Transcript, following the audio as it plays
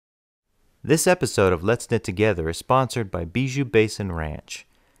This episode of Let's Knit Together is sponsored by Bijou Basin Ranch.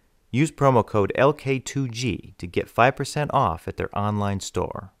 Use promo code lk2g to get 5% off at their online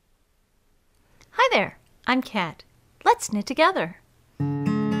store. Hi there, I'm Kat. Let's knit together.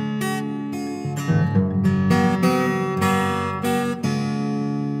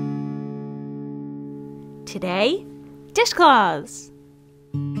 Today, dishcloths.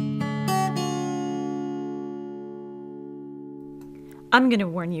 I'm going to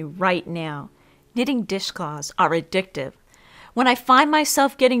warn you right now, knitting dishcloths are addictive. When I find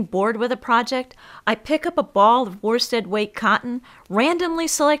myself getting bored with a project, I pick up a ball of worsted weight cotton, randomly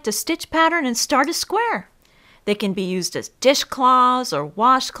select a stitch pattern, and start a square. They can be used as dishcloths or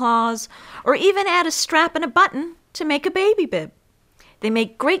washcloths, or even add a strap and a button to make a baby bib. They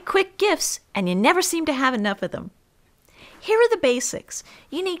make great quick gifts, and you never seem to have enough of them. Here are the basics.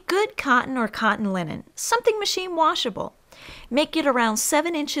 You need good cotton or cotton linen, something machine washable. Make it around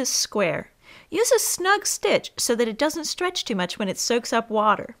 7 inches square. Use a snug stitch so that it doesn't stretch too much when it soaks up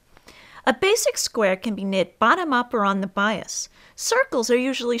water. A basic square can be knit bottom up or on the bias. Circles are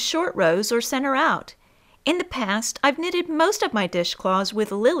usually short rows or center out. In the past, I've knitted most of my dishcloths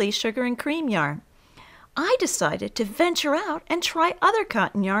with Lily sugar and cream yarn. I decided to venture out and try other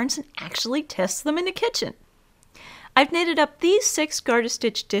cotton yarns and actually test them in the kitchen. I've knitted up these 6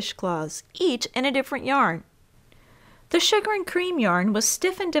 garter-stitch dishcloths, each in a different yarn. The sugar and cream yarn was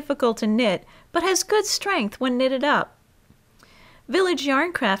stiff and difficult to knit, but has good strength when knitted up. Village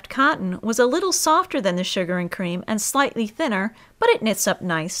Yarncraft cotton was a little softer than the sugar and cream and slightly thinner, but it knits up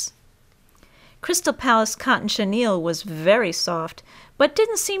nice. Crystal Palace cotton chenille was very soft, but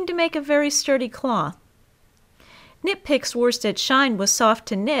didn't seem to make a very sturdy cloth. Knit Pick's worsted shine was soft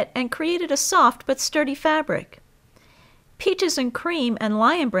to knit and created a soft but sturdy fabric. Peaches and Cream and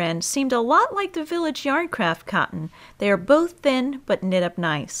Lion Brand seemed a lot like the Village Yarncraft cotton. They are both thin but knit up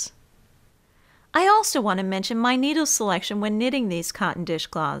nice. I also want to mention my needle selection when knitting these cotton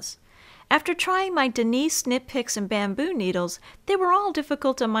dishcloths. After trying my Denise Knit Picks and bamboo needles, they were all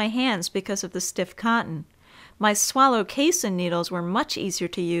difficult on my hands because of the stiff cotton. My Swallow Casein needles were much easier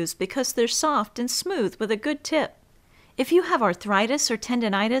to use because they're soft and smooth with a good tip. If you have arthritis or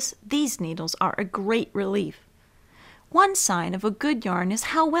tendinitis, these needles are a great relief. One sign of a good yarn is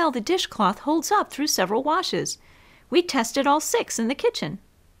how well the dishcloth holds up through several washes. We tested all 6 in the kitchen.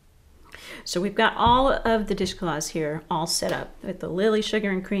 So we've got all of the dishcloths here all set up with the Lily Sugar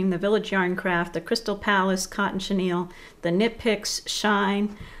and Cream, the Village Yarncraft, the Crystal Palace Cotton Chenille, the Knit Picks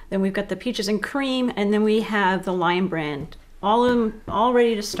Shine, then we've got the Peaches and Cream, and then we have the Lion Brand. All of them all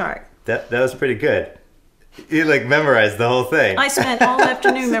ready to start. That was pretty good. You like memorized the whole thing. I spent all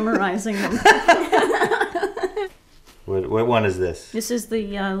afternoon memorizing them. What one is this? This is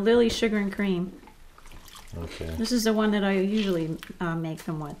the Lily Sugar and Cream. Okay. This is the one that I usually make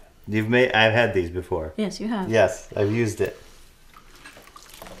them with. I've had these before. Yes, you have. Yes, I've used it.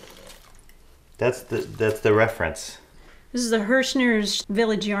 That's the reference. This is the Herrschner's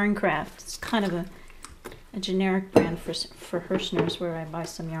Village Yarncraft. It's kind of a generic brand for Herrschner's where I buy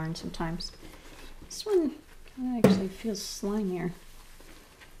some yarn sometimes. This one kind of actually feels slimier.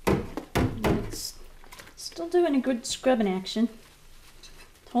 But it's still doing a good scrubbing action. It's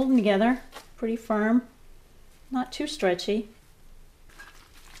holding together, pretty firm, not too stretchy.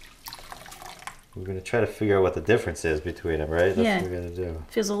 We're going to try to figure out what the difference is between them, right? That's yeah. what we're going to do.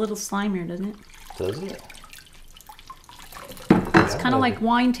 Feels a little slimier, doesn't it? Does it? It's kind of like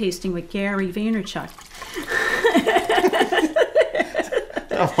wine tasting with Gary Vaynerchuk.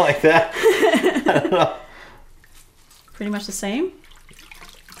 Something like that. I don't know. Pretty much the same?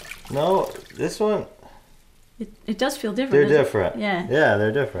 No, this one... It does feel different. They're different. Yeah. Yeah,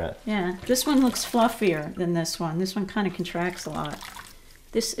 they're different. Yeah. This one looks fluffier than this one. This one kind of contracts a lot.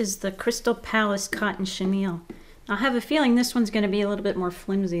 This is the Crystal Palace Cotton Chenille. I have a feeling this one's going to be a little bit more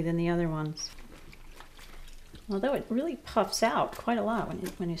flimsy than the other ones. Although it really puffs out quite a lot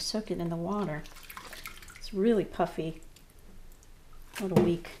when you soak it in the water. It's really puffy. A little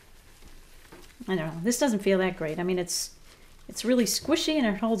weak. I don't know. This doesn't feel that great. I mean, it's really squishy and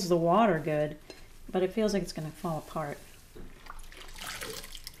it holds the water good, but it feels like it's going to fall apart.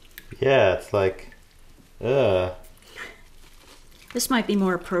 Yeah, it's like, This might be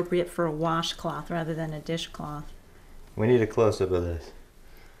more appropriate for a washcloth rather than a dishcloth. We need a close-up of this.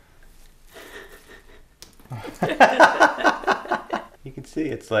 You can see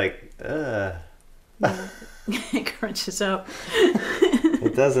it's like, Yeah. It crunches up.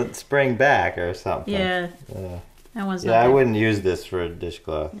 It doesn't spring back or something. Yeah. That one's not I bad. wouldn't use this for a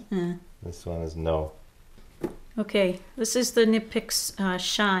dishcloth. Uh, This one is no. Okay, this is the Knit Picks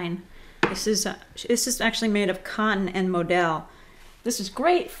Shine. This is actually made of cotton and modal. This is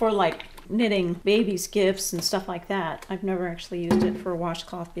great for like knitting babies' gifts and stuff like that. I've never actually used it for a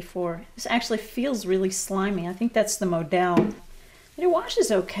washcloth before. This actually feels really slimy. I think that's the modal. It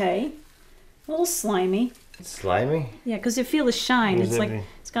washes okay. A little slimy. Slimy? Yeah, because you feel the shine. It's like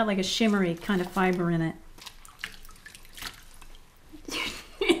it's got like a shimmery kind of fiber in it.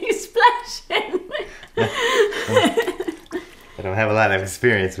 You splashing. I don't have a lot of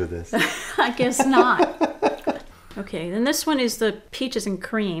experience with this. I guess not. Okay, then this one is the Peaches and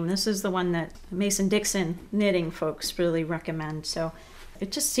Cream. This is the one that Mason-Dixon knitting folks really recommend. So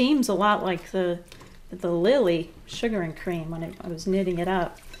it just seems a lot like the Lily Sugar and Cream when I was knitting it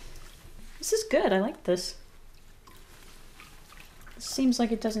up. This is good. I like this. It seems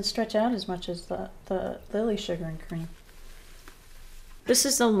like it doesn't stretch out as much as the Lily Sugar and Cream. This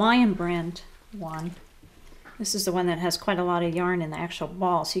is the Lion brand one. This is the one that has quite a lot of yarn in the actual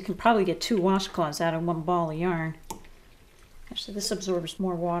ball, so you can probably get 2 washcloths out of 1 ball of yarn. Actually, this absorbs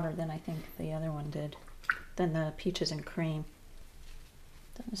more water than I think the other one did, than the Peaches and Cream.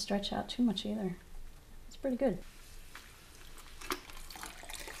 Doesn't stretch out too much either. It's pretty good.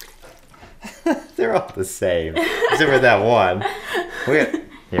 They're all the same, except for that one. Here,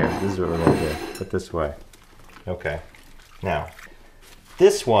 this is what we're going to do. Put this way. Okay. Now,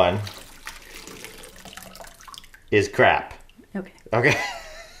 this one is crap. Okay. Okay.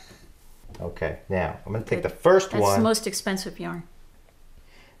 Okay, now I'm going to take the first one. That's the most expensive yarn.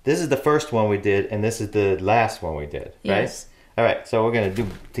 This is the first one we did, and this is the last one we did, right? Yes. All right, so we're going to do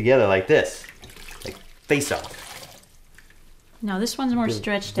together like this, like face-off. No, this one's more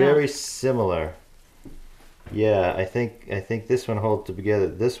stretched out. Very similar. Yeah, I think this one holds together.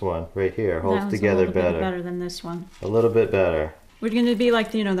 This one right here holds together better. A little bit better than this one. A little bit better. We're going to be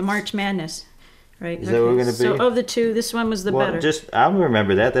like, you know, the March Madness, right? Is that what we're going to be? So of the two, this one was the better. I'll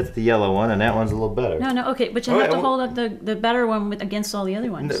remember that. That's the yellow one, and that one's a little better. No, okay, but you have to hold up the better one against all the other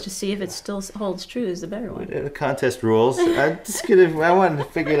ones to see if it still holds true as the better one. The contest rules. I wanted to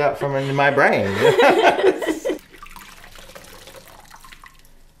figure it out from in my brain.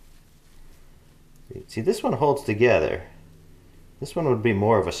 See, this one holds together. This one would be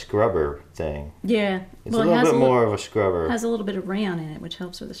more of a scrubber thing. Yeah. It's a little bit more of a scrubber. It has a little bit of rayon in it, which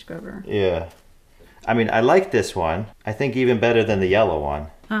helps with the scrubber. Yeah. I mean, I like this one. I think even better than the yellow one.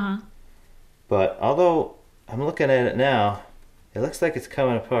 Uh-huh. But although I'm looking at it now, it looks like it's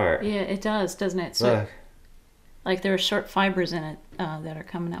coming apart. Yeah, it does, doesn't it? So, look. Like there are short fibers in it that are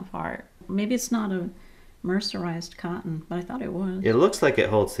coming apart. Maybe it's not a mercerized cotton, but I thought it was. It looks like it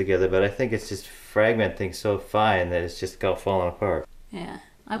holds together, but I think it's just fragmenting so fine that it's just falling apart. Yeah,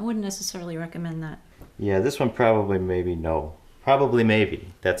 I wouldn't necessarily recommend that. Yeah, this one probably maybe no. Probably maybe.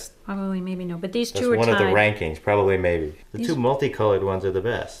 That's probably maybe no. But these two are one tied. Of the rankings. Probably maybe. The two multicolored ones are the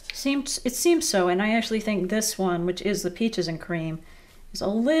best. It seems so, and I actually think this one, which is the Peaches and Cream, is a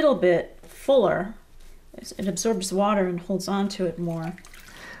little bit fuller. It absorbs water and holds on to it more.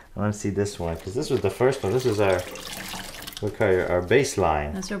 I want to see this one because this was the first one. This is our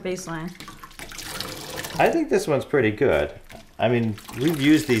baseline. That's our baseline. I think this one's pretty good. I mean, we've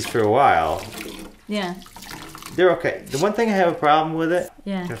used these for a while. Yeah. They're okay. The one thing I have a problem with it,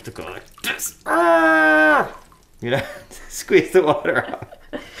 yeah. You have to go like this. Ah! You know, squeeze the water out.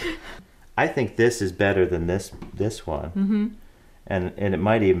 I think this is better than this one. Mm-hmm. And it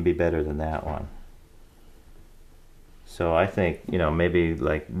might even be better than that one. So I think, you know, maybe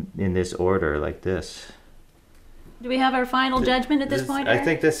like in this order, like this. Do we have our final judgment at this point? I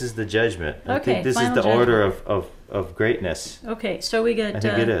think this is the judgment. Okay, I think this is the judgment. order of greatness. Okay, so we get... I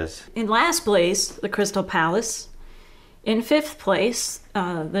think it is. In last place, the Crystal Palace. In 5th place,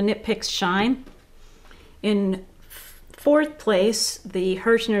 the Knit Picks Shine. In 4th place, the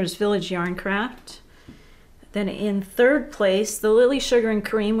Herrschner's Village Yarn Craft. Then in 3rd place, the Lily Sugar and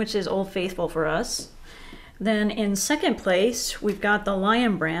Cream, which is Old Faithful for us. Then in 2nd place, we've got the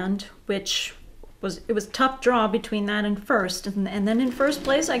Lion brand, which was a tough draw between that and first. And then in 1st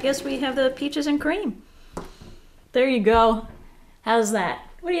place, I guess we have the Peaches and Cream. There you go. How's that?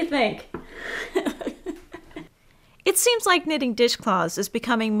 What do you think? It seems like knitting dishcloths is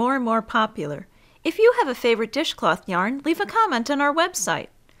becoming more and more popular. If you have a favorite dishcloth yarn, leave a comment on our website.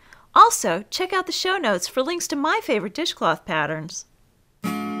 Also, check out the show notes for links to my favorite dishcloth patterns.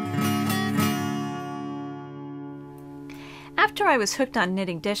 After I was hooked on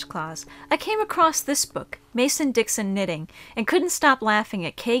knitting dishcloths, I came across this book, Mason-Dixon Knitting, and couldn't stop laughing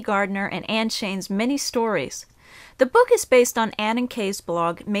at Kay Gardner and Ann Shane's many stories. The book is based on Ann and Kay's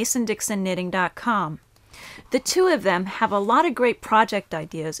blog, Mason-Dixon-Knitting.com. The two of them have a lot of great project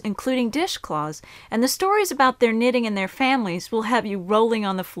ideas, including dishcloths, and the stories about their knitting and their families will have you rolling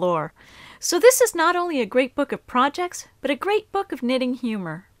on the floor. So this is not only a great book of projects, but a great book of knitting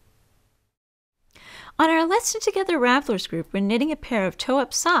humor. On our Let's Knit Together Ravelers group, we're knitting a pair of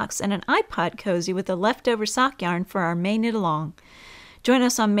toe-up socks and an iPod cozy with the leftover sock yarn for our May knit-along. Join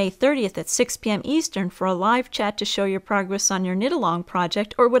us on May 30th at 6 p.m. Eastern for a live chat to show your progress on your knit-along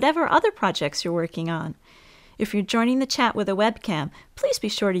project or whatever other projects you're working on. If you're joining the chat with a webcam, please be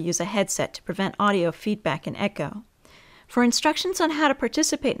sure to use a headset to prevent audio feedback and echo. For instructions on how to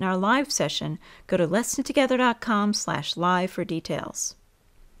participate in our live session, go to letsknittogether.com/live for details.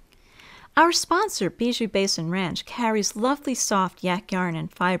 Our sponsor, Bijou Basin Ranch, carries lovely soft yak yarn and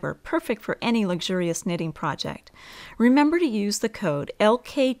fiber, perfect for any luxurious knitting project. Remember to use the code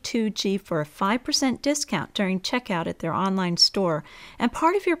lk2g for a 5% discount during checkout at their online store, and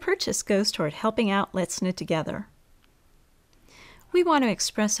part of your purchase goes toward helping out Let's Knit Together. We want to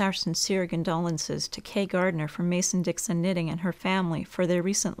express our sincere condolences to Kay Gardner from Mason-Dixon Knitting and her family for their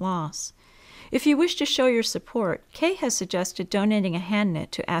recent loss. If you wish to show your support, Kay has suggested donating a hand knit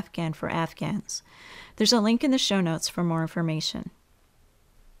to Afghan for Afghans. There's a link in the show notes for more information.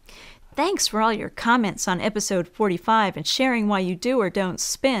 Thanks for all your comments on episode 45 and sharing why you do or don't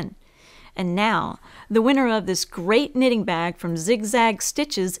spin. And now, the winner of this great knitting bag from Zigzag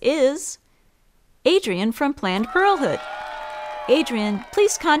Stitches is Adrian from Planned Purlhood. Adrian,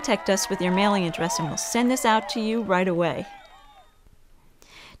 please contact us with your mailing address and we'll send this out to you right away.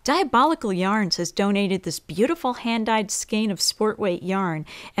 Diabolical Yarns has donated this beautiful hand-dyed skein of sport weight yarn,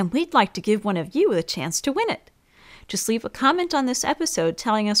 and we'd like to give one of you a chance to win it. Just leave a comment on this episode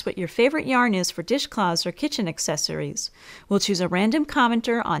telling us what your favorite yarn is for dishcloths or kitchen accessories. We'll choose a random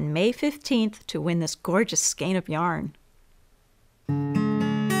commenter on May 15th to win this gorgeous skein of yarn.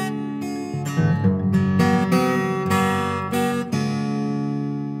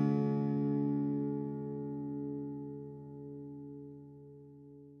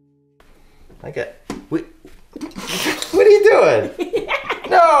 What are you doing?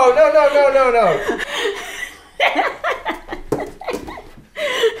 No.